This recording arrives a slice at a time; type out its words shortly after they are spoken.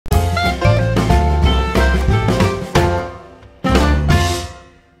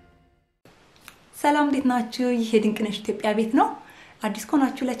ሰላም እንዴት ናችሁ? ይሄ ድንቅነሽ ኢትዮጵያ ቤት ነው። አዲስ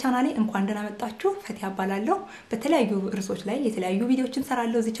ኮናችሁ ለቻናሌ እንኳን ደህና መጣችሁ። ፈቲያ ባላለው በተለያዩ ርዕሶች ላይ የተለያዩ ቪዲዮዎችን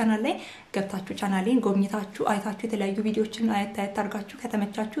ሰራለሁ። እዚህ ቻናል ላይ ገብታችሁ ቻናሌን ጎብኝታችሁ አይታችሁ የተለያዩ ቪዲዮዎችን አያታርጋችሁ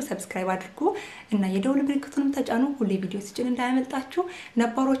ከተመቻችሁ ሰብስክራይብ አድርጉ እና የደውል ምልክቱንም ተጫኑ። ሁሌ ቪዲዮ ሲጭን እንዳያመልጣችሁ።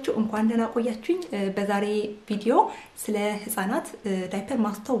 ነባሮቹ እንኳን ደህና ቆያችሁኝ። በዛሬ ቪዲዮ ስለ ህፃናት ዳይፐር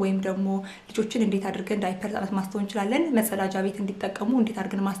ማስተው ወይም ደግሞ ልጆችን እንዴት አድርገን ዳይፐር ማስተው እንችላለን፣ መጸዳጃ ቤት እንዲጠቀሙ እንዴት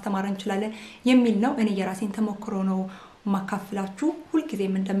አድርገን ማስተማር እንችላለን የሚል ነው። እኔ የራሴን ተሞክሮ ነው ማካፍላችሁ። ሁሉ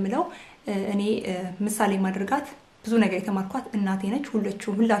ጊዜም እንደምለው እኔ ምሳሌ ማድረጋት ብዙ ነገር የተማርኳት እናቴ ነች።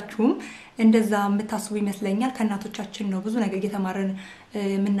 ሁላችሁም እንደዛ የምታስቡ ይመስለኛል። ከእናቶቻችን ነው ብዙ ነገር እየተማረን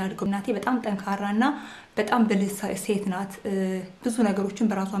የምናድገው። እናቴ በጣም ጠንካራና በጣም ብልህ ሴት ናት። ብዙ ነገሮችን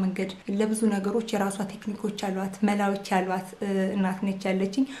በራሷ መንገድ ለብዙ ነገሮች የራሷ ቴክኒኮች አሏት፣ መላዎች ያሏት እናት ነች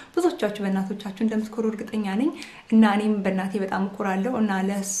ያለችኝ። ብዙዎቻችሁ በእናቶቻችሁ እንደምትኮሩ እርግጠኛ ነኝ እና እኔም በእናቴ በጣም እኮራለሁ እና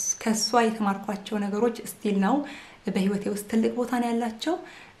ከሷ የተማርኳቸው ነገሮች ስቲል ነው በህይወቴ ውስጥ ትልቅ ቦታ ነው ያላቸው።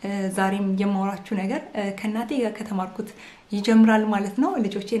 ዛሬም የማወራችሁ ነገር ከናቴ ጋር ከተማርኩት ይጀምራል ማለት ነው።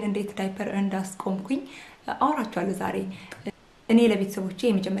 ልጆቼን እንዴት ዳይፐር እንዳስቆምኩኝ አወራችኋለሁ ዛሬ። እኔ ለቤተሰቦቼ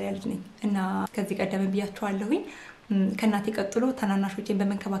የመጀመሪያ ልጅ ነኝ እና ከዚህ ቀደም ብያችኋለሁኝ ከናቴ ቀጥሎ ታናናሾቼን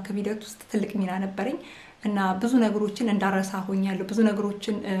በመንከባከብ ሂደት ውስጥ ትልቅ ሚና ነበረኝ እና ብዙ ነገሮችን እንዳረሳ ሆኛለሁ። ብዙ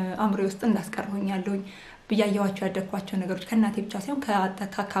ነገሮችን አምሮዬ ውስጥ እንዳስቀር ሆኛለሁኝ። ብያያዋቸው ያደኳቸው ነገሮች ከናቴ ብቻ ሳይሆን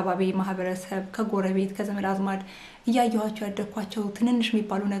ከአካባቢ ማህበረሰብ፣ ከጎረቤት፣ ከዘመድ አዝማድ ያያያዋቸው ያደኳቸው ትንንሽ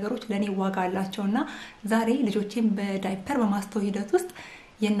የሚባሉ ነገሮች ለኔ ዋጋ አላቸውና ዛሬ ልጆቼን በዳይፐር በማስተው ሂደት ውስጥ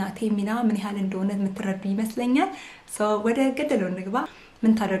የናቴ ሚና ምን ያህል እንደሆነ የምትረዱ ይመስለኛል። ወደ ገደለው እንግባ።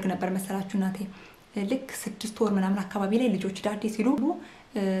 ምን ታደርግ ነበር መሰላችሁ? እናቴ ልክ 6 ወር ምናምን አካባቢ ላይ ልጆች ዳዲ ሲሉ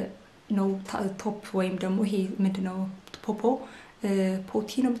ነው ቶፕ ወይም ደግሞ ይሄ ምንድነው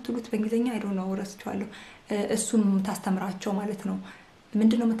ፖቲ ነው የምትሉት በእንግሊዘኛ አይ ዶንት ኖ ረስቻለሁ። እሱን ታስተምራቸው ማለት ነው።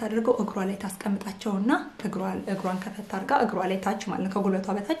 ምንድነው የምታደርገው? እግሯ ላይ ታስቀምጣቸውና እግሯን ከፈት አድርጋ እግሯ ላይ ታች ማለት ነው ከጉልበቷ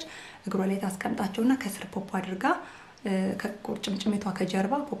በታች እግሯ ላይ ታስቀምጣቸውና ከስር ፖፖ አድርጋ ከቁርጭምጭሚቷ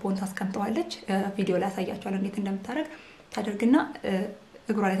ከጀርባ ፖፖን ታስቀምጠዋለች። ቪዲዮ ላይ አሳያችኋለሁ እንዴት እንደምታደርግ ታደርግና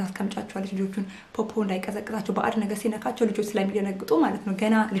እግሯ ላይ ታስቀምጫቸዋለች። ልጆቹን ፖፖ እንዳይቀዘቅዛቸው ባዕድ ነገር ሲነካቸው ልጆች ስለሚደነግጡ ማለት ነው።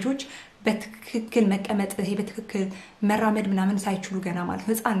 ገና ልጆች በትክክል መቀመጥ ይሄ በትክክል መራመድ ምናምን ሳይችሉ ገና ማለት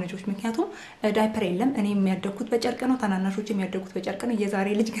ህፃን ልጆች። ምክንያቱም ዳይፐር የለም። እኔ የሚያደኩት በጨርቅ ነው፣ ታናናሾች የሚያደኩት በጨርቅ ነው። የዛሬ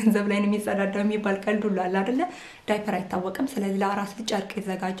ልጅ ገንዘብ ላይ ነው የሚጸዳዳው የሚባል ቀልድ ሁሉ አለ አይደለ? ዳይፐር አይታወቅም። ስለዚህ ለአራስ ልጅ ጨርቅ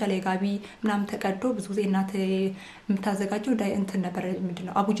ይዘጋጃል። የጋቢ ምናምን ተቀዶ ብዙ ጊዜ እናቴ የምታዘጋጀው እንትን ነበር፣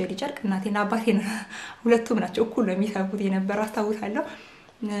 ምንድነው አቡጀዲ ጨርቅ። እናቴና አባቴ ሁለቱም ናቸው እኩል ነው የሚሰፉት የነበረው አስታውሳለሁ።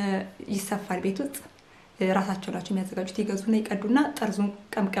 ይሰፋል ቤት ውስጥ ራሳቸው ናቸው የሚያዘጋጁት። ይገዙና ይቀዱና ጠርዙን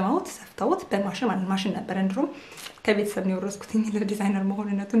ቀምቀማውት ሰፍታውት በማሽን ማለት ማሽን ነበር። እንደውም ከቤተሰብ ነው የወረስኩትኝ ለዲዛይነር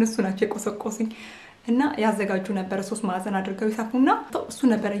መሆንነቱን እሱ ናቸው የቆሰቆሱኝ እና ያዘጋጁ ነበር። 3 ማዕዘን አድርገው ይሰፉና እሱ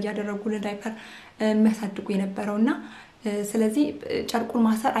ነበር እያደረጉልን ዳይፐር የሚያሳድጉ የነበረውና ስለዚህ ጨርቁን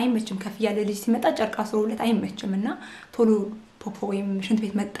ማሰር አይመችም። ከፍ ያለ ልጅ ሲመጣ ጨርቅ አስሮለት አይመችምና ቶሎ ፖፖ ወይም ሽንት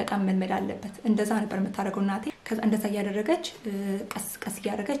ቤት መጠቀም መልመድ አለበት። እንደዛ ነበር የምታደርገው እናቴ። ከዛ እንደዛ ያደረገች ቀስ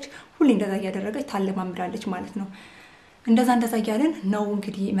ያደረገች ሁሌ እንደዛ ያደረገች ታለማምዳለች ማለት ነው። እንደዛ ያለን ነው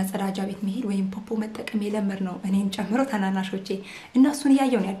እንግዲህ መጸዳጃ ቤት መሄድ ወይም ፖፖ መጠቀም የለመድ ነው እኔን ጨምሮ ታናናሾቼ እና እሱን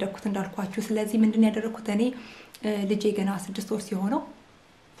ያያውን ያደርኩት እንዳልኳችሁ። ስለዚህ ምንድነው ያደረኩት? እኔ ልጄ ገና 6 ወር ሲሆነው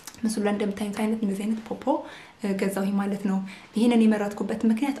ምስሉ ላይ እንደምታዩት እንደዚህ አይነት ፖፖ ገዛሁኝ ማለት ነው። ይሄንን የመረጥኩበት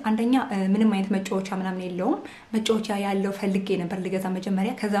ምክንያት አንደኛ ምንም አይነት መጫወቻ ምናምን የለውም። መጫወቻ ያለው ፈልጌ ነበር ልገዛ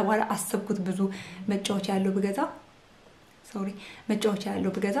መጀመሪያ። ከዛ በኋላ አሰብኩት ብዙ መጫወቻ ያለው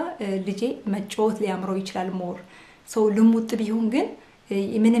ብገዛ ልጄ መጫወት ሊያምረው ይችላል ሞር ልሙጥ ቢሆን ግን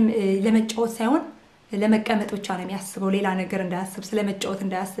ምንም ለመጫወት ሳይሆን ለመቀመጥ ብቻ ነው የሚያስበው። ሌላ ነገር እንዳያስብ ስለመጫወት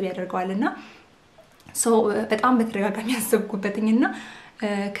እንዳያስብ ያደርገዋልና በጣም በተደጋጋሚ ያሰብኩበትኝና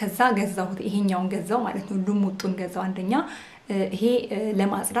ከዛ ገዛሁት። ይሄኛውን ገዛው ማለት ነው። ልሙጡን ገዛው። አንደኛ ይሄ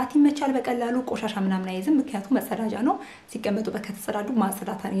ለማጽዳት ይመቻል በቀላሉ ቆሻሻ ምናምን አይዝም። ምክንያቱም መጸዳጃ ነው። ሲቀመጡበት ከተጸዳዱ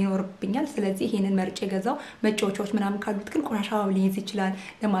ማጽዳት ይኖርብኛል። ስለዚህ ይሄንን መርጬ ገዛው። መጫወቻዎች ምናምን ካሉት ግን ቆሻሻው ሊይዝ ይችላል፣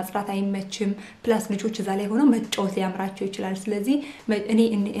 ለማጽዳት አይመችም። ፕላስ ልጆች እዛ ላይ ሆነው መጫወት ሊያምራቸው ይችላል። ስለዚህ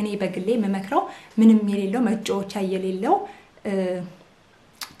እኔ በግሌ የምመክረው ምንም የሌለው መጫወቻ የሌለው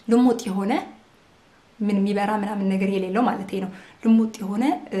ልሙጥ የሆነ ምን የሚበራ ምናምን ነገር የሌለው ማለት ነው። ልሙጥ የሆነ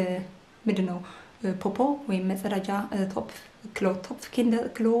ምንድነው ፖፖ ወይም መጸዳጃ ቶፕ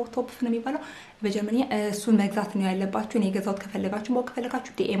ቶፕ ነው የሚባለው በጀርመንኛ። እሱን መግዛት ነው ያለባችሁ። እኔ ገዛውት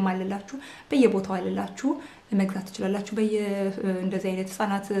ከፈለጋችሁ ዲኤም አለላችሁ፣ በየቦታው አለላችሁ መግዛት ትችላላችሁ። እንደዚህ አይነት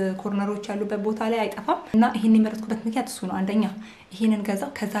ህፃናት ኮርነሮች ያሉበት ቦታ ላይ አይጠፋም እና ይሄን የመረጥኩበት ምክንያት እሱ ነው። አንደኛ ይሄንን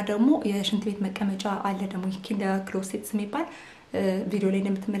ገዛው። ከዛ ደግሞ የሽንት ቤት መቀመጫ አለ ደግሞ ኪንደ ክሎሴትስ የሚባል ቪዲዮ ላይ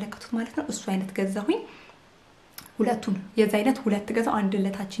እንደምትመለከቱት ማለት ነው። እሱ አይነት ገዛሁኝ። ሁለቱን የዛ አይነት ሁለት ገዛው አንድ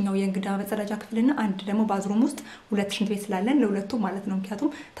ለታችኛው የእንግዳ መጸዳጃ ክፍልና አንድ ደግሞ ባዝሩም ውስጥ ሁለት ሽንት ቤት ስላለን ለሁለቱ ማለት ነው ምክንያቱም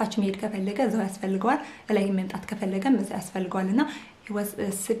ታች መሄድ ከፈለገ እዛው ያስፈልገዋል ላይ መምጣት ከፈለገም እዛው ያስፈልገዋልና ይወስ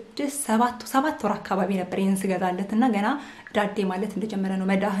 7 ወር አካባቢ ነበር ይሄን ስገዛለትና ገና ዳዴ ማለት እንደጀመረ ነው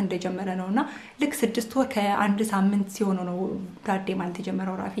መዳህ እንደጀመረ ነውና ልክ 6 ወር ከአንድ ሳምንት ሲሆን ነው ዳዴ ማለት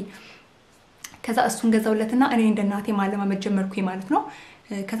የጀመረው ራፊ ከዛ እሱን ገዛውለትና እኔ እንደናቴ ማለማመድ ጀመርኩኝ ማለት ነው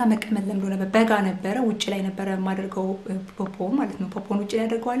ከዛ መቀመጥ ለምዶ ነበር በጋ ነበር ውጪ ላይ ነበር ማድረገው ፖፖ ማለት ነው ፖፖን ውጪ ላይ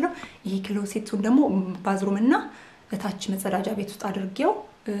አደርገዋለሁ ይሄ ክሎሴቱን ደግሞ ባዝሩምና በታች መጸዳጃ ቤት ውስጥ አድርጌው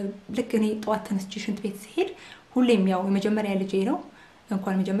ልክ እኔ ጧት ተነስቼ ሽንት ቤት ሲሄድ ሁሌም ያው የመጀመሪያ ልጄ ነው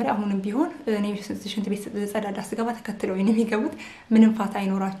እንኳን መጀመሪያ አሁንም ቢሆን እኔ ሽንት ቤት ጸዳዳ ስገባ ተከትለው እኔ የሚገቡት ምንም ፋታ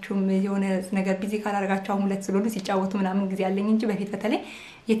አይኖራችሁም የሆነ ነገር ቢዚ ካላረጋቸው አሁን ሁለት ስለሆኑ ሲጫወቱ ምናምን ጊዜ ያለኝ እንጂ በፊት በተለይ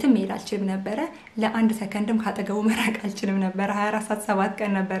የትም መሄድ አልችልም ነበር ለአንድ ሰከንድም ካጠገቡ መራቅ አልችልም ነበር 24 ሰዓት 7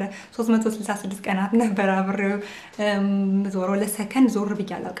 ቀን ነበር 366 ቀናት ነበር አብሬው ዞሮ ለሰከንድ ዞር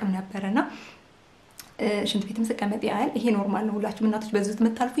ብያላውቅም ነበርና ሽንት ቤትም ስቀመጥ ያያል ይሄ ኖርማል ነው ሁላችሁም እናቶች በዚህ ውስጥ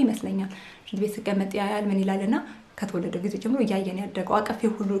መታልፉ ይመስለኛል ሽንት ቤት ስቀመጥ ያያል ምን ይላልና ከተወለደ ጊዜ ጀምሮ ያያየን ያደገው አቀፌ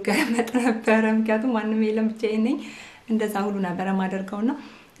ሁሉ ገመጥ ነበር ምክንያቱም ማንንም የለም ብቻዬን ነኝ እንደዛ ሁሉ ነበር ማደርገውና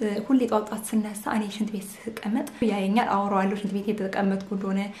ሁሌ ጧጧት ስነሳ እኔ ሽንት ቤት ስቀመጥ ያየኛል አወራዋለሁ ሽንት ቤት የተቀመጥኩ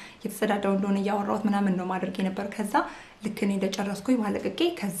እንደሆነ የተሰዳዳው እንደሆነ ያወራውት ምናምን ነው ማድረግ የነበር ከዛ ልክ እኔ እንደጨረስኩኝ ማለቀቄ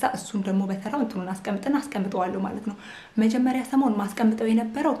ከዛ እሱን ደግሞ በተራው እንትኑን አስቀምጠዋለሁ ማለት ነው መጀመሪያ ሰሞን ማስቀምጠው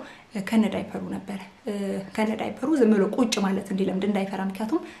የነበረው ከነ ዳይፐሩ ነበር ከነ ዳይፐሩ ዝም ብሎ ቁጭ ማለት እንዲለምድ እንዳይፈራ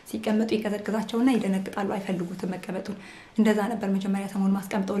ምክንያቱም ሲቀመጡ ይቀዘቅዛቸውና ይደነግጣሉ አይፈልጉትም መቀመጡን እንደዛ ነበር መጀመሪያ ሰሞን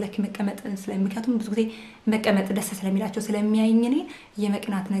ማስቀምጠው ለኪ መቀመጥ ስለምክንያቱም ብዙ ጊዜ መቀመጥ ደስ ስለሚላቸው ስለሚያይኝ እኔ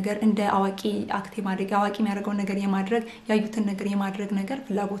የመቅናት ነገር እንደ አዋቂ አክቲ ማድረግ አዋቂ የሚያደርገው ነገር የማድረግ ያዩትን ነገር የማድረግ ነገር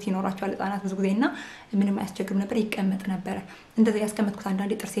ፍላጎት ይኖራቸዋል ህፃናት ብዙ ጊዜና ምንም አያስቸግርም ነበር ይቀመጥ ነበር እንደዛ ያስቀመጥኩት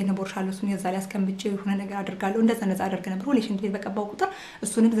አንዳንዴ ጥርሴን ቦርሻለሁ እሱን የዛለ ያስቀምጬ የሆነ ነገር አድርጋለሁ እንደዛ አድርገ ነበር ሁሌ ሽንት ቤት በቀባው ቁጥር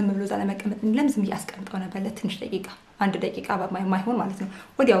እሱንም ዝም ብሎ ዛለ መቀመጥ ለምዝም ያስቀምጠው ነበር ለትንሽ ደቂቃ አንድ ደቂቃ በማይሆን ማለት ነው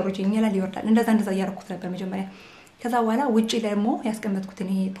ወዲያው ሩጂኝ ይላል ይወርዳል እንደዛ ያረኩት ነበር መጀመሪያ ከዛ በኋላ ውጪ ደግሞ ያስቀመጥኩት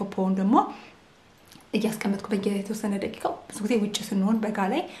እኔ ፖፖውን ደግሞ እያስቀመጥኩ በየተወሰነ ደቂቃው ብዙ ጊዜ ውጪ ስንሆን በጋ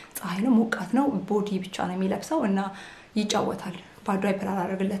ላይ ፀሐይ ነው ሞቃት ነው ቦዲ ብቻ ነው የሚለብሰው እና ይጫወታል ባዶ ዳይፐር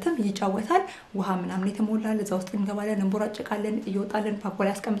አላረግለትም ይጫወታል ውሃ ምናምን የተሞላል እዛው ውስጥ እንገባለን እንቦራጨቃለን ይወጣለን ፓፖላ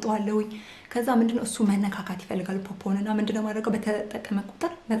ያስቀምጠዋለሁኝ ከዛ ምንድነው እሱ መነካካት ይፈልጋል ፖፖንና ምንድነው ማድረገው በተጠቀመ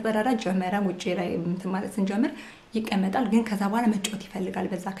ቁጥር መጸዳዳ ጀመረ ውጪ ላይ እንትን ማለት ስንጀምር ይቀመጣል ግን ከዛ በኋላ መጫወት ይፈልጋል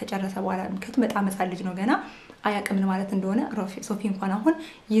በዛ ከጨረሰ በኋላ ምክንያቱም በጣም መጻል ልጅ ነው ገና አያቅም ማለት እንደሆነ ሶፊ እንኳን አሁን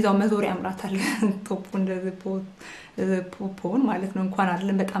ይዛው መዞር ያምራታል ቶፑ እንደዚህ ፖፖን ማለት ነው እንኳን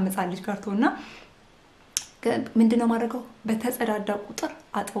አይደለም በጣም መጻል ልጅ ጋርቶና ምንድነው ማድረገው በተጸዳዳ ቁጥር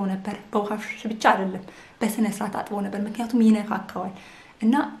አጥበው ነበር በውሃ ብቻ አይደለም በስነ ስርዓት አጥበው ነበር ምክንያቱም ይነካካዋል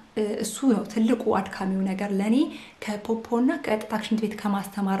እና እሱ ነው ትልቁ አድካሚው ነገር ለኔ ከፖፖና ቀጥታ ሽንት ቤት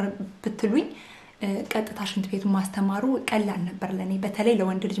ከማስተማር ብትሉኝ ቀጥታ ሽንት ቤቱን ማስተማሩ ቀላል ነበር ለኔ በተለይ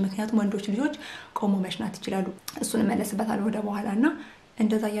ለወንድ ልጅ ምክንያቱም ወንዶች ልጆች ቆሞ መሽናት ይችላሉ እሱን መለስበታል ወደ በኋላና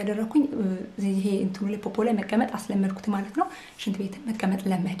እንደዛ ያደረኩኝ ይሄ እንትኑ ላይ ፖፖ ላይ መቀመጥ አስለመድኩት ማለት ነው ሽንት ቤት መቀመጥ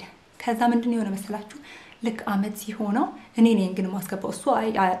ለመደ ከዛ ምንድነው የሆነ መሰላችሁ ልክ አመት ሲሆነው እኔ ነኝ ግን ማስገባው እሱ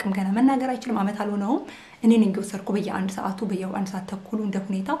አያቅም ገና መናገር አይችልም አመት አልሆነውም እኔ ነኝ ወሰርኩ በየ1 ሰዓቱ በየ1 ሰዓት ተኩሉ እንደ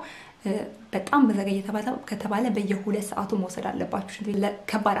ሁኔታው በጣም በዘገየ ከተባለ በየ2 ሰዓቱ መውሰድ አለባችሁ ሽንት ቤት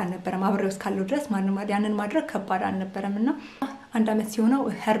ከባድ አልነበረም አብሬው እስካለው ድረስ ማንንም ያንን ማድረግ ከባድ አልነበረምና አንድ አመት ሲሆነው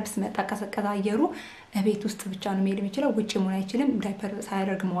ኸርብስ መጣ ቀሰቀዛ አየሩ ቤት ውስጥ ብቻ ነው መሄድ የሚችለው ውጪ መሆን አይችልም ዳይፐር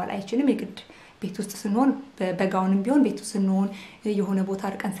ሳያደርግ መዋል አይችልም የግድ ቤት ውስጥ ስንሆን በጋውንም ቢሆን ቤት ውስጥ ስንሆን የሆነ ቦታ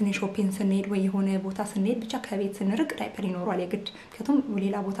አርቀን ስንሄድ ሾፒንግ ስንሄድ ወይ የሆነ ቦታ ስንሄድ ብቻ ከቤት ስንርቅ ዳይፐር ይኖራል የግድ ምክንያቱም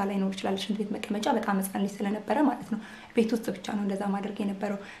ሌላ ቦታ ላይ ነው ይችላል ሽንት ቤት መቀመጫ በጣም ህፃን ልጅ ስለነበረ ማለት ነው ቤት ውስጥ ብቻ ነው እንደዛ ማድረግ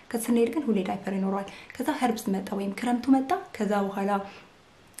የነበረው ከስንሄድ ግን ሁሌ ዳይፐር ይኖራል ከዛ ኸርብስ መጣ ወይም ክረምቱ መጣ ከዛ በኋላ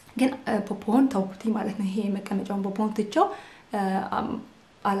ግን ፖፖን ተውኩት ማለት ነው ይሄ መቀመጫውን ፖፖን ትቸው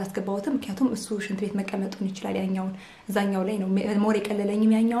አላስገባውትም ምክንያቱም እሱ ሽንት ቤት መቀመጡን ይችላል ያኛውን እዛኛው ላይ ነው ሞር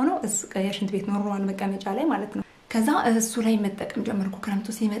የቀለለኝም ያኛው ነው የሽንት ቤት ኖርማል መቀመጫ ላይ ማለት ነው ከዛ እሱ ላይ መጠቀም ጀመርኩ ክረምቱ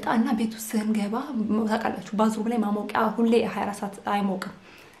ሲመጣና ቤቱ ስንገባ ታውቃላችሁ ባዝሩም ላይ ማሞቂያ ሁሌ 24 ሰዓት አይሞቅም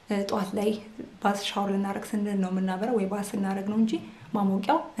ጧት ላይ ባስ ሻወር ልናረግ ስንል ነው የምናበረው ወይ ባስ እናረግ ነው እንጂ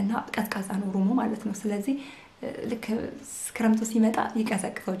ማሞቂያው እና ቀዝቃዛ ነው ሩሙ ማለት ነው ስለዚህ ልክ ክረምቱ ሲመጣ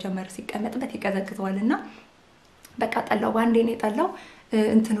ይቀዘቅዘው ጀመር ሲቀመጥበት ይቀዘቅዘዋልና በቃ ጠላው ባንዴ ነው ጠላው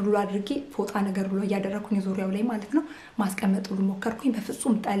እንትን ሁሉ አድርጌ ፎጣ ነገር ሁሉ ያደረኩኝ ዙሪያው ላይ ማለት ነው ማስቀመጥ ሁሉ ሞከርኩኝ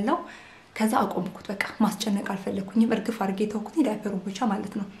በፍጹም ጠላው ከዛ አቆምኩት በቃ ማስጨነቅ አልፈለኩኝም እርግፍ አድርጌ ተውኩኝ ዳይፐሩ ብቻ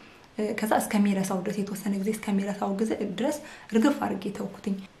ማለት ነው ከዛ እስከሚረሳው ድረስ የተወሰነ ጊዜ እስከሚረሳው ድረስ እርግፍ አድርጌ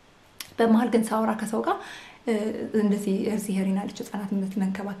ተውኩኝ በመሃል ግን ሳውራ ከሰው ጋር እንደዚህ እዚህ ሄሪናለች ህፃናት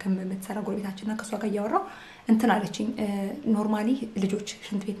መንከባከብ የምትሰራ ጎረቤታችንና ከሷ ጋር ያወራው እንትን አለችኝ ኖርማሊ ልጆች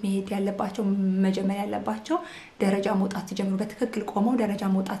ሽንት ቤት መሄድ ያለባቸው መጀመሪያ ያለባቸው ደረጃ መውጣት ሲጀምሩ በትክክል ቆመው ደረጃ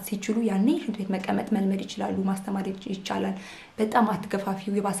መውጣት ሲችሉ ያኔ ሽንት ቤት መቀመጥ መልመድ ይችላሉ ማስተማር ይቻላል በጣም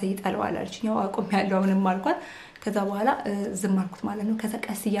አትገፋፊው ይባሰ ይጣላዋል አለችኝ ያው አቆም ያለው አሁንም አልኳት ከዛ በኋላ ዝም አልኩት ማለት ነው ከዛ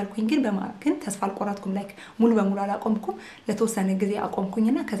ቀስ ይያልኩኝ ግን ተስፋ አልቆረጥኩም ላይክ ሙሉ በሙሉ አላቆምኩም ለተወሰነ ጊዜ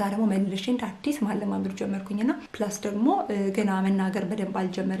አቆምኩኝና ከዛ ደግሞ መልሼ እንደ አዲስ ማለማመድ ጀመርኩኝና ፕላስ ደግሞ ገና መናገር በደንብ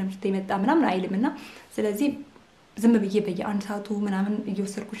አልጀመረም ሽንት ይመጣ ምናምን አይልምና ስለዚህ ዝም ብዬ በየአንድ ሰዓቱ ምናምን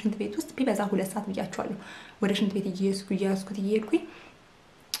እየወሰድኩ ሽንት ቤት ውስጥ ቢበዛ 2 ሰዓት ብያቸዋለሁ ወደ ሽንት ቤት እየያዝኩት እየሄድኩኝ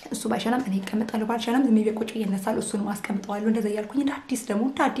እሱ ባይሻናም እኔ እቀመጣለሁ ባልሻናም ዝም ብዬ ቁጭ እየነሳል እሱን ማስቀምጠዋለሁ እንደዛ ያልኩኝ እንደ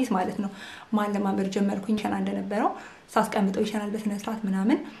አዲስ ማለት ነው ማለማመድ ጀመርኩኝ ሸና እንደነበረው ሳስቀምጠው ይሻናል በስነ ስርዓት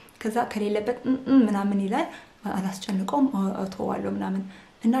ምናምን ከዛ ከሌለበት ምናምን ይላል አላስጨንቀውም አውተዋለሁ ምናምን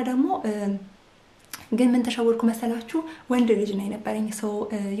እና ደግሞ ግን ምን ተሸወርኩ መሰላችሁ ወንድ ልጅ ነው የነበረኝ ሰው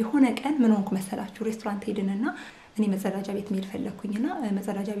የሆነ ቀን ምን ሆንኩ መሰላችሁ ሬስቶራንት ሄድንና እኔ መጸዳጃ ቤት መሄድ ፈለኩኝና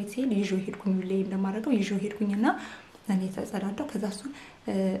መጸዳጃ ቤት ሲሄድ ይዤው ሄድኩኝ ሁሌ እንደማደርገው ይዤው ሄድኩኝና እኔ ተጸዳዳው ከዛ እሱ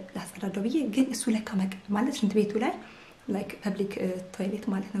ላጸዳዳው ብዬ ግን እሱ ለካ ማለት ሽንት ቤቱ ላይ ላይክ ፐብሊክ ቶይሌት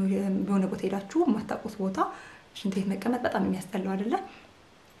ማለት ነው የሆነ ቦታ ሄዳችሁ ማታውቁት ቦታ ሽንት ቤት መቀመጥ በጣም የሚያስጠላው አይደለ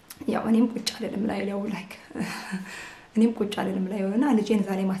ያው እኔም ቁጭ አልልም ላይ ያው ላይክ እኔም ቁጭ አልልም ላይ ሆነና ልጄን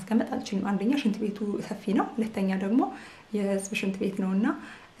ዛሬ ማስቀመጥ አልችልም አንደኛ ሽንት ቤቱ ሰፊ ነው ሁለተኛ ደግሞ የህዝብ ሽንት ቤት ነውና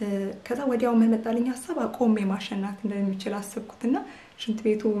ከዛ ወዲያው ምን መጣልኝ ሐሳብ አቆሜ ማሸናት እንደሚችል አሰብኩትና ሽንት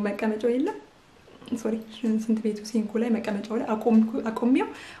ቤቱ መቀመጫው የለም ሶሪ ሽንት ቤቱ ሲንኩ ላይ መቀመጫው ላይ አቆሜው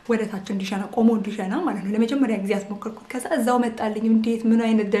ወደ ታች እንዲሸና ቆሞ እንዲሸና ማለት ነው ለመጀመሪያ ጊዜ አስሞከርኩት ከዛ እዛው መጣልኝ እንዴት ምን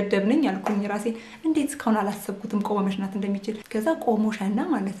አይነት ደደብ ነኝ አልኩኝ ራሴ እንዴት እስካሁን አላሰብኩትም ቆሞ መሽናት እንደሚችል ከዛ ቆሞ ሸና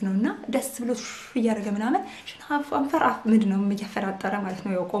ማለት ነውና ደስ ብሎ ያረገ ምናምን ሽናፍ አንፈራፍ ምንድነው የሚያፈራጠረ ማለት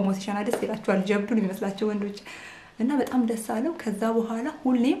ነው ያው ቆሞ ሲሸና ደስ ይላችኋል ጀብዱን ይመስላችሁ ወንዶች እና በጣም ደስ አለው ከዛ በኋላ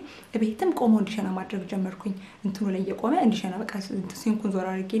ሁሌም ቤትም ቆሞ እንዲሸና ማድረግ ጀመርኩኝ እንትኑ ላይ የቆመ እንዲሸና በቃ ሲንኩን ዞር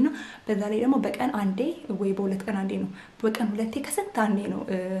አድርጌና በዛ ላይ ደግሞ በቀን አንዴ ወይ በሁለት ቀን አንዴ ነው በቀን ሁለቴ ከስንት አንዴ ነው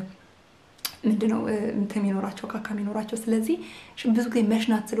ምንድነው እንትን የሚኖራቸው ካካ የሚኖራቸው ስለዚህ ብዙ ጊዜ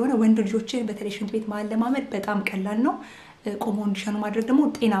መሽናት ስለሆነ ወንድ ልጆች በተለይ ሽንት ቤት ማለማመድ በጣም ቀላል ነው ቆሞ እንዲሸኑ ማድረግ ደግሞ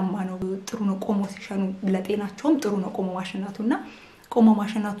ጤናማ ነው ጥሩ ነው ቆሞ ሲሸኑ ለጤናቸውም ጥሩ ነው ቆሞ ማሽናቱና ቆሞ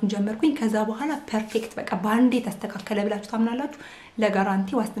ማሽናቱን ጀመርኩኝ ከዛ በኋላ ፐርፌክት በቃ ባንዴ ተስተካከለ ብላችሁ ታምናላችሁ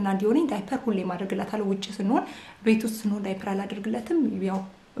ለጋራንቲ ዋስትና እንዲሆነኝ ዳይፐር ሁሌ ማድረግላታለሁ ውጭ ስንሆን ቤት ውስጥ ስንሆን ዳይፐር አላደርግለትም ያው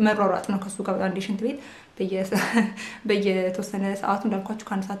መሯሯጥ ነው ከሱ ጋር አንዴ ሽንት ቤት በየተወሰነ ሰዓቱ እንዳልኳችሁ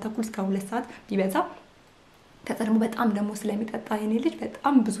ከአንድ ሰዓት ተኩል እስከ 2 ሰዓት ቢበዛ ከዛ በጣም ደግሞ ስለሚጠጣ የኔ ልጅ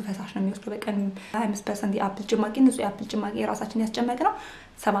በጣም ብዙ ፈሳሽ ነው የሚወስደው በቀን 25% የአፕል ጭማቂ ንጹህ የአፕል ጭማቂ ራሳችን ያስጨመቅነው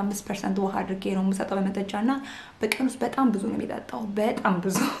 75% ውሃ አድርጌ ነው የምሰጠው በመጠጫና በቀን ውስጥ በጣም ብዙ ነው የሚጠጣው በጣም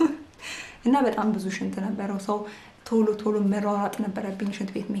ብዙ እና በጣም ብዙ ሽንት ነበረው ሰው ቶሎ መሯሯጥ ነበረብኝ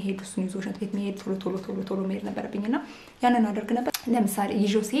ሽንት ቤት መሄድ እሱን ይዞ ሽንት ቤት መሄድ ቶሎ መሄድ ነበረብኝና ያንን አደርግ ነበር ለምሳሌ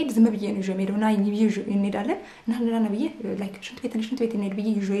ይዤው ሲሄድ ዝም ብዬ ነው ይዤው ሄደውና ይዤው እንሄዳለን እና ብዬ ላይክ ሽንት ቤት እንሄድ ብዬ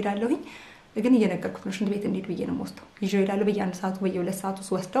ይዤው ሄዳለሁኝ ግን እየነገርኩት ነው ሽንት ቤት እንዴት ብዬ ነው የምወስደው ይዤው ሄዳለሁ በየአንድ ሰዓቱ በየ2 ሰዓቱ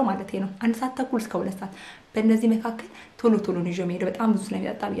ወስደው ማለት ነው አንድ ሰዓት ተኩል እስከ 2 ሰዓት በእነዚህ መካከል ቶሎ ነው ይዤው መሄድ በጣም ብዙ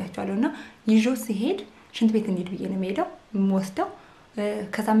ስለሚጠጣ ብያቸዋለሁና ይዤው ሲሄድ ሽንት ቤት እንዴት ብዬ ነው የምሄደው የምወስደው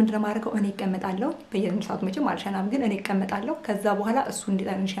ከዛ ምንድነው ማድረገው እኔ እቀመጣለሁ በየአንድ ሰዓቱ መቼም አልሸናም ግን እኔ እቀመጣለሁ ከዛ በኋላ እሱ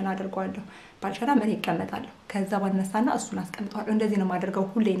እንዲጠንሸና አደርገዋለሁ ባልሸናም እኔ እቀመጣለሁ ከዛ ባነሳና እሱን አስቀምጠዋለሁ እንደዚህ ነው ማደርገው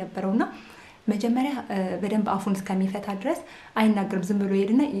ሁሌ ነበርውና መጀመሪያ በደንብ አፉን እስከሚፈታ ድረስ አይናገርም ዝም ብሎ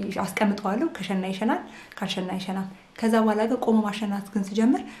ይሄድና አስቀምጠዋለሁ ከሸና ይሸናል ካልሸና ይሸናል ከዛ በኋላ ግን ቆሞ ማሸናት ግን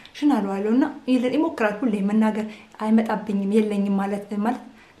ሲጀምር ሽናለዋለውና ይሞክራል ሁሌ መናገር አይመጣብኝም የለኝም ማለት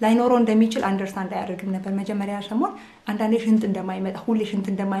ላይኖረው እንደሚችል አንደርስታንድ አያደርግም ነበር መጀመሪያ ሰሞን አንዳንዴ ሽንት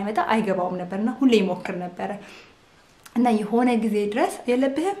እንደማይመጣ አይገባውም ነበርና ሁሌ ይሞክር ነበር እና የሆነ ጊዜ ድረስ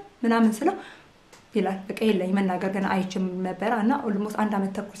የለብህም ምናምን ስለው ይላል በቃ የለኝ መናገር ገና አይችም ነበር እና ኦልሞስት አንድ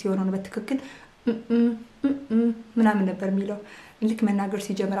አመት ተኩል ሲሆነው ነው በትክክል ምናምን ነበር የሚለው ልክ መናገር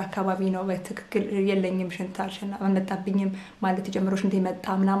ሲጀምር አካባቢ ነው በትክክል የለኝም ሽንት አልሸና መጣብኝም ማለት ጀምሮ ሽንቴ መጣ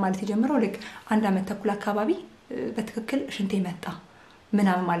ምናምን ማለት ጀምሮ ልክ አንድ አመት ተኩል አካባቢ በትክክል ሽንቴ መጣ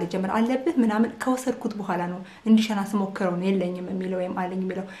ምናምን ማለት ጀምር አለብህ ምናምን ከወሰድኩት በኋላ ነው እንዲሸና ስሞክረው ነው የለኝም የሚለው ወይም አለኝ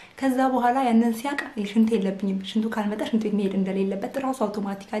የሚለው ከዛ በኋላ ያንን ሲያቅ ሽንቴ የለብኝም ሽንቱ ካልመጣ ሽንት ቤት መሄድ እንደሌለበት ራሱ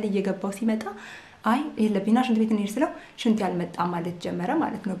አውቶማቲካሊ እየገባው ሲመጣ አይ የለብኝና ሽንት ቤት እንሄድ ስለው ሽንት ያልመጣ ማለት ጀመረ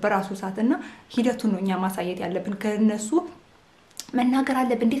ማለት ነው በራሱ ሰዓትና ሂደቱን ነው እኛ ማሳየት ያለብን ከነሱ መናገር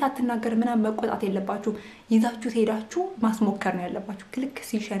አለብን እንዴት አትናገር ምናምን መቆጣት የለባችሁ ይዛችሁ ሄዳችሁ ማስሞከር ነው ያለባችሁ ክልክ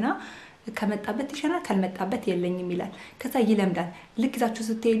ሲሸና ከመጣበት ይሸናል ካልመጣበት የለኝም ይላል ከዛ ይለምዳል ልክ ይዛችሁ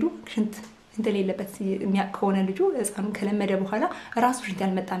ስትሄዱ ሽንት እንደሌለበት የሚያከውነ ልጁ ህፃኑን ከለመደ በኋላ ራሱ ሽንት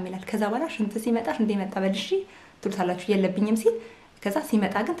ያልመጣም ይላል ከዛ በኋላ ሽንት ሲመጣ ሽንት ይመጣ በልሽ ትሉታላችሁ የለብኝም ሲል ከዛ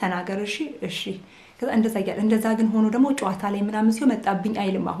ሲመጣ ግን ተናገር እሺ ከዛ እንደዛ ግን ሆኖ ደግሞ ጨዋታ ላይ ምናምን ሲው መጣብኝ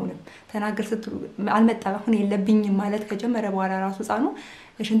አይልም አሁንም ተናገር ስትሉ አልመጣ አሁን የለብኝም ማለት ከጀመረ በኋላ ራሱ ህፃኑ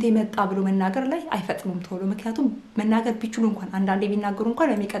ሽንት ይመጣ ብሎ መናገር ላይ አይፈጥኑም ቶሎ ምክንያቱም መናገር ቢችሉ እንኳን አንዳንዴ ቢናገሩ እንኳን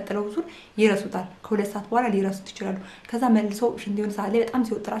ለሚቀጥለው ዙር ይረሱታል ከሁለት ሰዓት በኋላ ሊረሱት ይችላሉ ከዛ መልሶ ሽንት ይሆን ሰዓት ላይ በጣም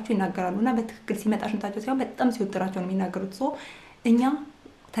ሲወጥራቸው ይናገራሉና በትክክል ሲመጣ ሽንታቸው ሲሆን በጣም ሲወጥራቸው ነው የሚናገሩት እኛ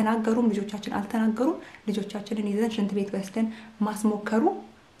ተናገሩም ልጆቻችን አልተናገሩም ልጆቻችንን ይዘን ሽንት ቤት ወስደን ማስሞከሩ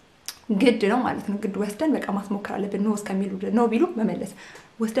ግድ ነው ማለት ነው ግድ ወስደን በቃ ማስሞከር አለብን ነው እስከሚሉ ነው ቢሉ መመለስ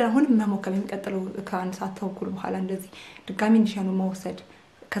ወስደን አሁን መሞከር የሚቀጥለው ከአንድ ሰዓት ተኩል በኋላ እንደዚህ ድጋሚ እንዲሸኑ መወሰድ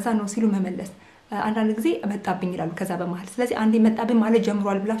ከዛ ነው ሲሉ መመለስ አንዳንድ ጊዜ መጣብኝ ይላሉ ከዛ በመሃል ስለዚህ አንዴ መጣብኝ ማለት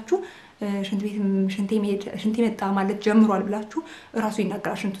ጀምሯል ብላችሁ ሽንት መጣ ማለት ጀምሯል ብላችሁ ራሱ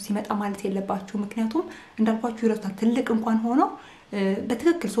ይናገራል ሽንቱ ሲመጣ ማለት የለባችሁ ምክንያቱም እንዳልኳችሁ ይረሱታል ትልቅ እንኳን ሆኖ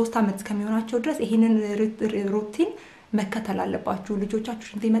በትክክል 3 አመት እስከሚሆናቸው ድረስ ይሄንን ሩቲን መከተል አለባችሁ ልጆቻችሁ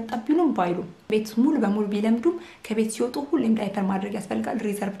ሽንት መጣብኝም ባይሉ ቤት ሙሉ በሙሉ ቢለምዱም ከቤት ሲወጡ ሁሌም ዳይፐር ማድረግ ያስፈልጋል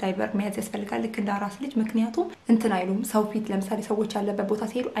ሪዘርቭ ዳይፐር መያዝ ያስፈልጋል ልክ እንደ አራስ ልጅ ምክንያቱም እንትን አይሉም ሰው ፊት ለምሳሌ ሰዎች ያለበት ቦታ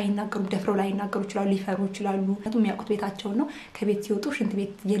ሲሄዱ አይናገሩም ደፍረው ላይ ይናገሩ ይችላሉ ሊፈሩ ይችላሉ ምክንያቱም ያቁት ቤታቸው ነው ከቤት ሲወጡ ሽንት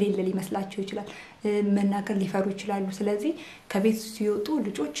ቤት የሌለ ሊመስላቸው ይችላል መናገር ሊፈሩ ይችላሉ ስለዚህ ከቤት ሲወጡ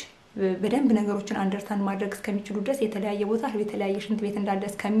ልጆች በደንብ ነገሮችን አንደርስታንድ ማድረግ እስከሚችሉ ድረስ የተለያየ ቦታ የተለያየ ሽንት ቤት እንዳለ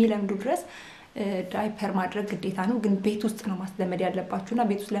እስከሚለምዱ ድረስ ዳይፐር ማድረግ ግዴታ ነው ግን ቤት ውስጥ ነው ማስለመድ ያለባችሁና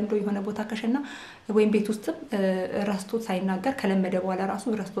ቤት ውስጥ ለምዶ የሆነ ቦታ ከሸና ወይም ቤት ውስጥ ራስቶት ሳይናገር ከለመደ በኋላ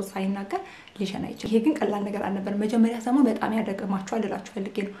ራሱ ራስቶት ሳይናገር ሊሸና ይችላል ይሄ ግን ቀላል ነገር አልነበር መጀመሪያ ሰሞን በጣም ያደገማችኋል እላችሁ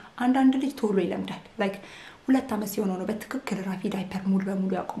ፈልጌ ነው አንዳንድ ልጅ ቶሎ ይለምዳል ላይክ 2 አመት ሲሆነው ነው በትክክል ራፊ ዳይፐር ሙሉ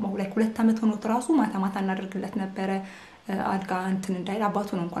በሙሉ ያቆመው ላይክ 2 አመት ሆኖት ራሱ ማታ እናደርግለት ነበር አልጋ እንትን እንዳይል አባቱ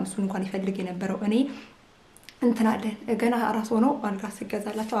ነው እንኳን ይፈልግ የነበረው እኔ እንትን አለ ገና ራስ ሆኖ አልጋ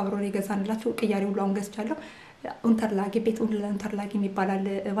ሲገዛላችሁ አብሮን ይገዛንላችሁ ቅያሪ ሁሉ አሁን ገዝቻለሁ ኢንተርላግ ቤት ኢንተርላግ የሚባላል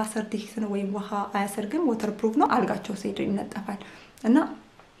ዋሰር ዲክስ ነው ወይ ውሃ አያሰርግም ወተር ፕሩፍ ነው አልጋቸው ሲሄድ ይነጠፋል እና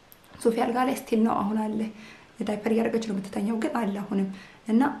ሶፊ አልጋ ላይ ስቲል ነው አሁን አለ ዳይፐር ያደረገች ነው የምትተኛው ግን አለ አሁንም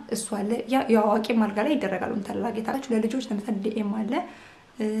እና እሱ አለ ያዋቂ አልጋ ላይ ይደረጋል ኢንተርላግ የታላችሁ ለልጆች ለምሳሌ ዲኤም አለ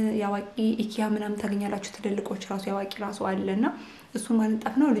ያዋቂ ኢኪያ ምናምን ታገኛላችሁ ትልልቆች ራሱ ያዋቂ ራሱ አለና እሱን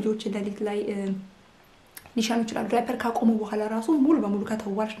ማንጣፍ ነው ልጆች ለሊት ላይ ሊሻኑ ይችላሉ ዳይፐር ካቆሙ በኋላ ራሱ ሙሉ በሙሉ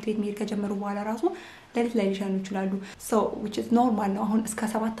ከተዋል ሽንት ቤት መሄድ ከጀመሩ በኋላ ራሱ ለሊት ላይ ሊሻኑ ይችላሉ so which is normal ነው አሁን እስከ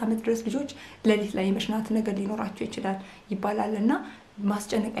 7 አመት ድረስ ልጆች ለሊት ላይ መሽናት ነገር ሊኖራቸው ይችላል ይባላልና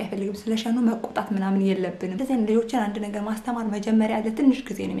ማስጨነቅ አይፈልግም ስለሸኑ መቆጣት ምናምን የለብንም እንደዚህ ልጆችን አንድ ነገር ማስተማር መጀመሪያ ለትንሽ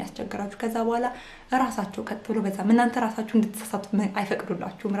ጊዜ ነው የሚያስቸግራችሁ ከዛ በኋላ ራሳቸው ቀጥሎ በዛ እናንተ ራሳችሁ እንድትሳሳቱ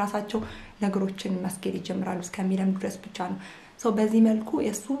አይፈቅዱላችሁም ራሳቸው ነገሮችን ማስኬድ ይጀምራሉ እስከሚለምዱ ድረስ ብቻ ነው so በዚህ መልኩ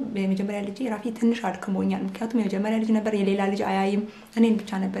የሱ የመጀመሪያ ልጅ ራፊ ትንሽ አድክሞኛል ምክንያቱም የመጀመሪያ ልጅ ነበር የሌላ ልጅ አያይም እኔን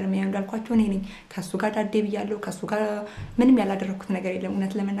ብቻ ነበር የሚያዩ እንዳልኳችሁ እኔ ነኝ ከሱ ጋር ዳዴ ብያለሁ ከሱ ጋር ምንም ያላደረኩት ነገር የለም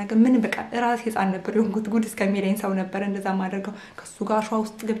እውነት ለመናገር ምን በቃ ራስ ህፃን ነበር የሆንኩት ጉድ እስከሚለኝ ሰው ነበር እንደዛ ማድረገው ከሱ ጋር አሽዋ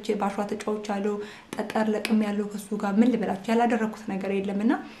ውስጥ ገብቼ ባሽዋ ተጫውቻለሁ ጠጠር ለቅም ያለው ከሱ ጋር ምን ልበላችሁ ያላደረኩት ነገር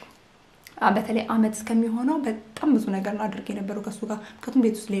የለምና በተለይ አመት እስከሚሆነው በጣም ብዙ ነገር ነው አድርጌ የነበረው ከሱ ጋር ከቱም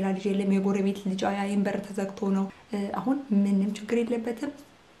ቤት ውስጥ ሌላ ልጅ የለም የጎረቤት ልጅ አያይም በር ተዘግቶ ነው አሁን ምንም ችግር የለበትም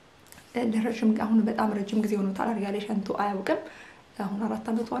ለረጅም አሁን በጣም ረጅም ጊዜ ሆኖታል አልጋ ላይ ሸንቶ አያውቅም አሁን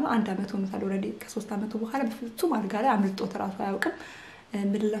 4 አመት ሆኖ 1 አመት ሆኖታል ኦሬዲ ከ3 አመቱ በኋላ በፍጹም አልጋ ላይ አምልጦት ራሱ አያውቅም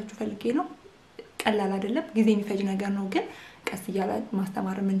ምንላችሁ ፈልጌ ነው ቀላል አይደለም ጊዜ የሚፈጅ ነገር ነው ግን ቀስ ይያላ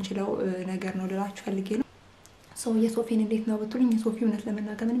ማስተማር የምንችለው ነገር ነው ልላችሁ ፈልጌ ነው so የሶፊን እንዴት ነው ብትሉኝ የሶፊ እውነት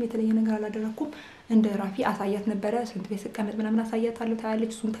ለመናገር ምንም የተለየ ነገር አላደረኩም እንደ ራፊ አሳያት ነበር ስንት ቤት ስቀመጥ ምናምን አሳያታለሁ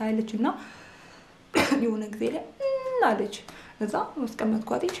ታያለች እሱን ታያለችና የሆነ ጊዜ ላይ አለች እዛ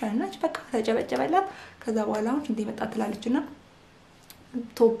መስቀመጥኳት ይቻላልናች በቃ ተጨበጨበላት ከዛ በኋላ አሁን እንዴ መጣ ትላለችና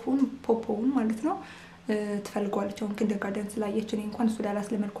ቶፑን ፖፖውን ማለት ነው ትፈልጓለች አሁን kindergarten ስላየች እኔ እንኳን እሱ ዳላስ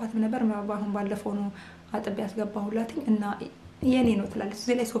ለመልኳት ነበር አሁን ባለፈው ነው አጥብ ያስገባሁላትኝ እና የኔ ነው ትላለች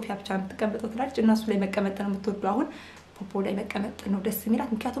እዚህ ላይ ሶፊያ ብቻ ተቀምጠው ትላለች እና እሱ ላይ መቀመጥ ነው የምትወዱ አሁን ፖፖ ላይ መቀመጥ ነው ደስ የሚላት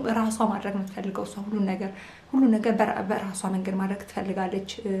ምክንያቱም ራሷ ማድረግ ነው ትፈልገው እሷ ሁሉ ነገር በራሷ መንገድ ማድረግ ትፈልጋለች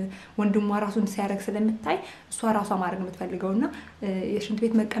ወንድሟ ራሱን ሲያረግ ስለምታይ እሷ ራሷ ማድረግ ነው የምትፈልገውና የሽንት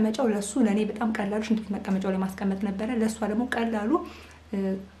ቤት መቀመጫው ለሱ ለኔ በጣም ቀላሉ ሽንት ቤት መቀመጫው ላይ ማስቀመጥ ነበር ለሷ ደግሞ ቀላሉ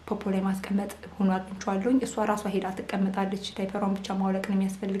ፖፖ ላይ ማስቀመጥ ሆኖ አግኝቻለሁኝ እሷ ራሷ ሄዳ ተቀመጣለች ዳይፐሯን ብቻ ማውለቅ ነው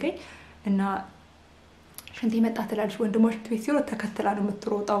የሚያስፈልገኝ እና ሽንት መጣ ትላለች ወንድሞች ቤት ሲሮጥ ተከትላ ነው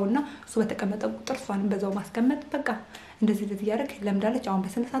የምትሮጣውና እሱ በተቀመጠ ቁጥር እሷንም በዛው ማስቀመጥ በቃ እንደዚህ ያደርግ ለምዳለች አሁን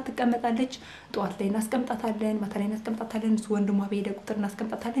በስነ ሰዓት ተቀመጣለች ጧት ላይ እናስቀምጣታለን ማታ ላይ እናስቀምጣታለን እሱ ወንድሟ በሄደ ቁጥር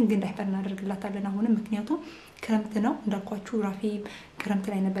እናስቀምጣታለን ግን ዳይፐር እናደርግላታለን አሁንም ምክንያቱም ክረምት ነው እንዳልኳችሁ ራፊ ክረምት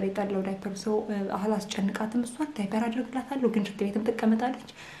ላይ ነበር የጣለው ዳይፐር ሰው አላስጨንቃትም እሷን ዳይፐር አድርግላታለሁ ግን ሽንት ቤትም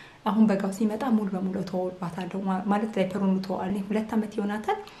ተቀመጣለች አሁን በጋው ሲመጣ ሙሉ በሙሉ ተወባታለሁ ማለት ዳይፐሩን ተወዋለኝ 2 አመት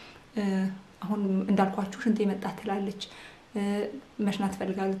ይሆናታል አሁን እንዳልኳችሁ ሽንት መጣ ትላለች መሽናት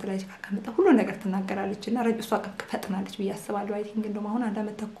ፈልጋለች ትላለች ካከመጣ ሁሉ ነገር ተናገራለችና ረጅ እሷ ፈጥናለች በያስባለሁ አይ ቲንክ እንደውም አሁን አንድ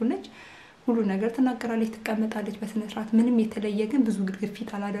አመት ተኩል ነች ሁሉ ነገር ተናገራለች ተቀመጣለች በስነ ስርዓት ምንም የተለየ ግን ብዙ ግድግፊት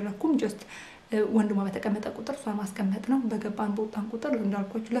አላደረኩም ጀስት ወንድሟ በተቀመጠ ቁጥር እሷ ማስቀመጥ ነው በገባን ቦታን ቁጥር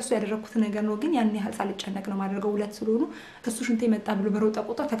እንዳልኳችሁ ለሱ ያደረኩት ነገር ነው ግን ያን ያህል ሳልጨነቅ ነው ማድረገው ሁለት ስለሆኑ እሱ ሽንት መጣ ብሎ በሮጣ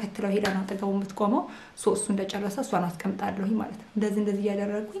ቁጥር ተከትለው ሄዳና ተጋው የምትቆመው እሱ እንደጨረሰ እሷን አስቀምጣለሁኝ ማለት ነው እንደዚህ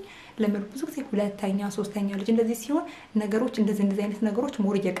ያደረኩኝ ለምን ብዙ ጊዜ ሁለተኛ ሶስተኛ ልጅ እንደዚህ ሲሆን ነገሮች እንደዚህ አይነት ነገሮች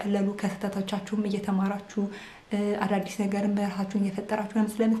ሞር እየቀለሉ ከስተታቻችሁም እየተማራችሁ አዳዲስ ነገርን በራሳችሁን እየፈጠራችሁ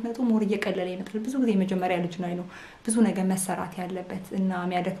ስለምትመጡ ሞር እየቀለለ ይመጣል ብዙ ጊዜ የመጀመሪያ ልጅ ነው ብዙ ነገር መሰራት ያለበት እና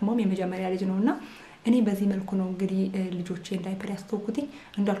የሚያደክመው የመጀመሪያ ልጅ ነውና እኔ በዚህ መልኩ ነው እንግዲህ ልጆቼን ዳይፐር ያስተውኩትኝ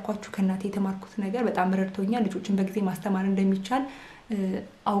እንዳልኳችሁ ከናቴ የተማርኩት ነገር በጣም ረድቶኛል ልጆችን በጊዜ ማስተማር እንደሚቻል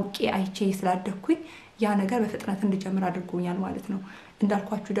አውቄ አይቼ ስላደኩኝ ያ ነገር በፍጥነት እንድጀምር አድርጎኛል ማለት ነው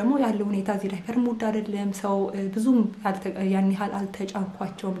እንዳልኳችሁ ደግሞ ያለው ሁኔታ እዚህ ዳይፐር ሙድ አይደለም ሰው ብዙም ያን ያህል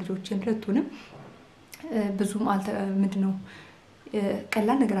አልተጫንኳቸውም ልጆችን ሁለቱንም ብዙም ምንድነው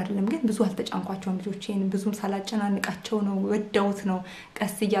ቀላል ነገር አይደለም ግን ብዙ አልተጫንኳቸውም ልጆቼን ብዙም ሳላጨናንቃቸው ነው ወደውት ነው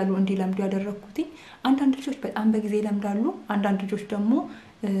ቀስ ይያሉ እንዲለምዱ ያደረኩት አንዳንድ ልጆች በጣም በጊዜ ይለምዳሉ አንዳንድ ልጆች ደግሞ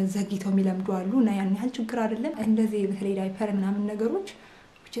ዘግይተው የሚለምዱ አሉ እና ያን ያህል ችግር አይደለም እንደዚህ በተለይ ዳይፐር ምናምን ነገሮች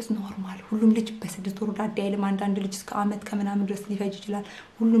which is normal ሁሉም ልጅ በ6 ወር ዳዴ አይልም አንዳንድ ልጅ እስከ አመት ከምናምን ድረስ ሊፈጅ ይችላል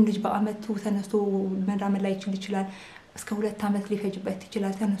ሁሉም ልጅ በአመቱ ተነስቶ መራመድ ላይ ይችላል እስከ 2 አመት ሊፈጅበት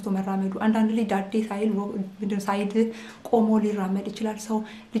ይችላል ተነስቶ መራመዱ አንዳንድ ልጅ ዳዴ ሳይል ቆሞ ሊራመድ ይችላል ሰው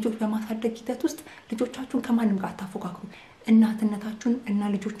ልጆች በማሳደግ ሂደት ውስጥ ልጆቻችሁን ከማንም ጋር አታፎካክሩ እናትነታችሁን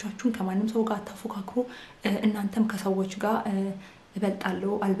እና ልጆቻችሁን ከማንም ሰው ጋር አታፎካክሩ እናንተም ከሰዎች ጋር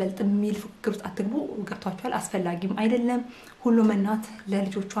እበልጣለሁ አልበልጥም ሚል ፍቅር ውስጥ አትግቡ ገብቷችኋል አስፈላጊም አይደለም ሁሉም እናት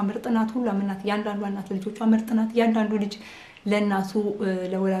ለልጆቿ ምርጥ ናት ሁሉም እናት ያንዳንዱ እናት ለልጆቿ ምርጥ ናት ያንዳንዱ ልጅ ለናሱ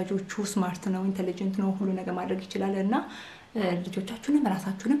ለወላጆቹ ስማርት ነው ኢንተለጀንት ነው ሁሉ ነገር ማድረግ ይችላል እና ልጆቻችሁንም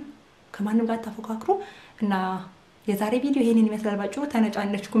ራሳችሁንም ከማንም ጋር ተፎካክሩ እና የዛሬ ቪዲዮ ይሄንን ይመስላል ባጭሩ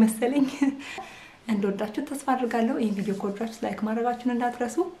ተነጫነችኩ መሰለኝ እንደወዳችሁ ተስፋ አድርጋለሁ ይሄን ቪዲዮ ከወደዳችሁ ላይክ ማድረጋችሁን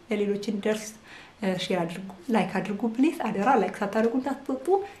እንዳትረሱ ለሌሎች እንዲደርስ ሼር አድርጉ ላይክ አድርጉ ፕሊዝ አደራ ላይክ ሳታደርጉ እንዳትወጡ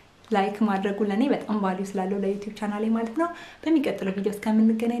ላይክ ማድረጉ ለኔ በጣም ቫልዩ ስላለው ለዩቲዩብ ቻናሌ ማለት ነው በሚቀጥለው ቪዲዮ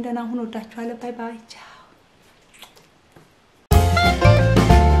እስከምንገናኝ ደህና ሁኑ ወዳችኋለሁ ባይ ባይ